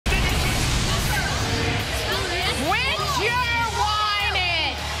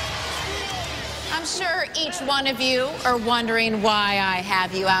I'm sure each one of you are wondering why I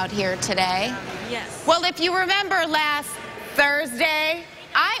have you out here today. Yes. Well, if you remember last Thursday,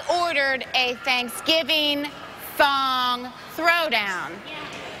 I ordered a Thanksgiving thong throwdown.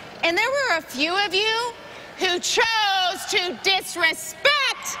 And there were a few of you who chose to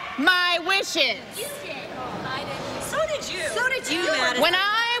disrespect my wishes. You did. I did. So did you. So did you, Madison. When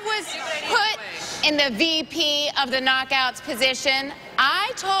I was put in the VP of the Knockouts position,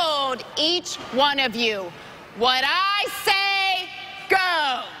 I told each one of you, what I say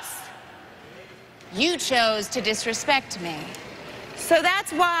goes. You chose to disrespect me. So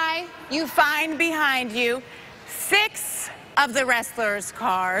that's why you find behind you 6 of the wrestlers'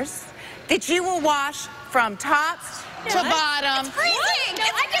 cars that you will wash from top to bottom. It's freezing!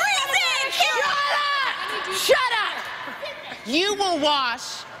 It's freezing! Shut up! You will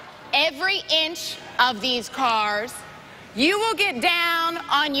wash every inch of these cars. You will get down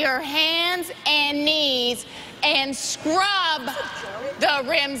on your hands and knees and scrub the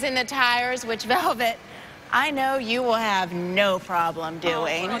rims and the tires, which, Velvet, I know you will have no problem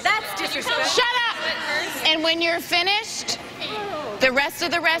doing. Oh, that's disrespectful. Shut up! And when you're finished, the rest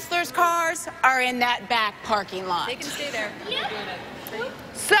of the wrestlers' cars are in that back parking lot. They can stay there. Yeah.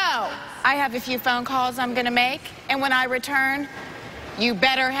 So, I have a few phone calls I'm going to make, and when I return, you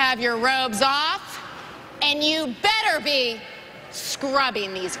better have your robes off, and you better be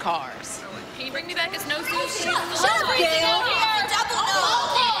scrubbing these cars. Can you bring me back a snowsuit? Shut up, Gail. Double no.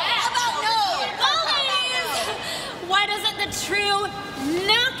 How about no? Why doesn't the true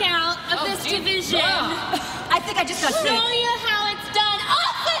knockout of this division I think I just got show sick. you how it's done?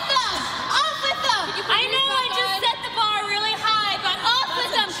 Off with them! Off with them! I know I just set the bar really high, but off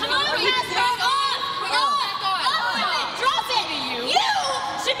with them! Come on, Casper! Off! Off with it! Drop it! You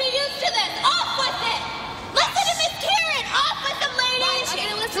should be used to this! Off with it! Listen to Miss Karen! Off with them, ladies!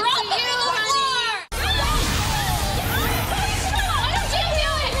 Drop them to the floor!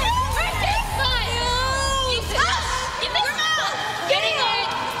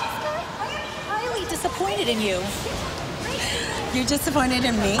 Disappointed in you. You're disappointed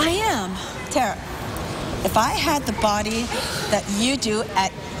in me? I am. Tara, if I had the body that you do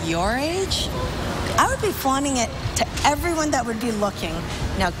at your age, I would be flaunting it to everyone that would be looking.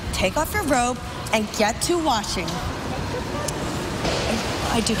 Now take off your robe and get to washing.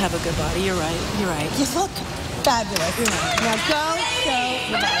 I do have a good body. You're right. You're right. You look fabulous. You're right. Now go show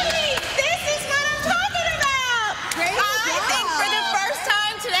your body. This is what I'm talking about! Great I think for the first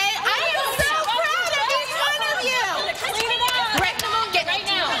time today, I am so proud of each one of you! Clean it out! Right now.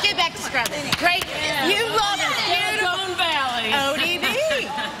 Get back to scrubbing. Great. You look beautiful. ODB.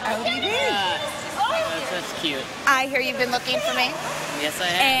 ODB. That's cute. I hear you've been looking for me. Yes, I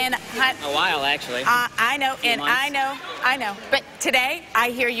have. And A while, actually. I know, and months. I know. But today, I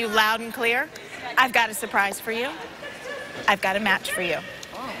hear you loud and clear. I've got a surprise for you. I've got a match for you.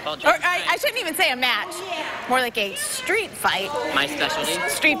 Well, Or I shouldn't even say a match. More like a street fight. my specialty.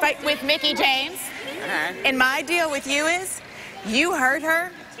 Street fight with Mickie James. And my deal with you is, you hurt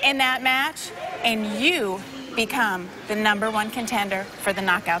her in that match, and you become the #1 contender for the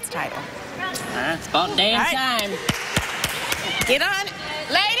Knockouts title. It's about damn All right. time. Get on.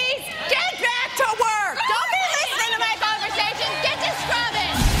 Ladies, get back to work. Don't be listening to my conversations. Get to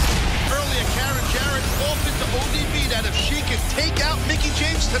scrubbing. Earlier, Jarrett offered to ODB that if she could take out Mickie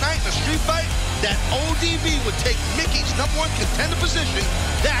James tonight in a street fight, that ODB would take Mickie's #1 contender position.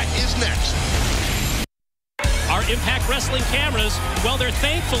 That is next. Our Impact Wrestling cameras, well, they're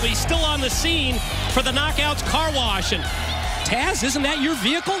thankfully still on the scene for the Knockouts car wash. And Taz, isn't that your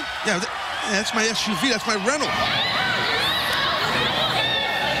vehicle? Yeah, that's my SUV. That's my rental.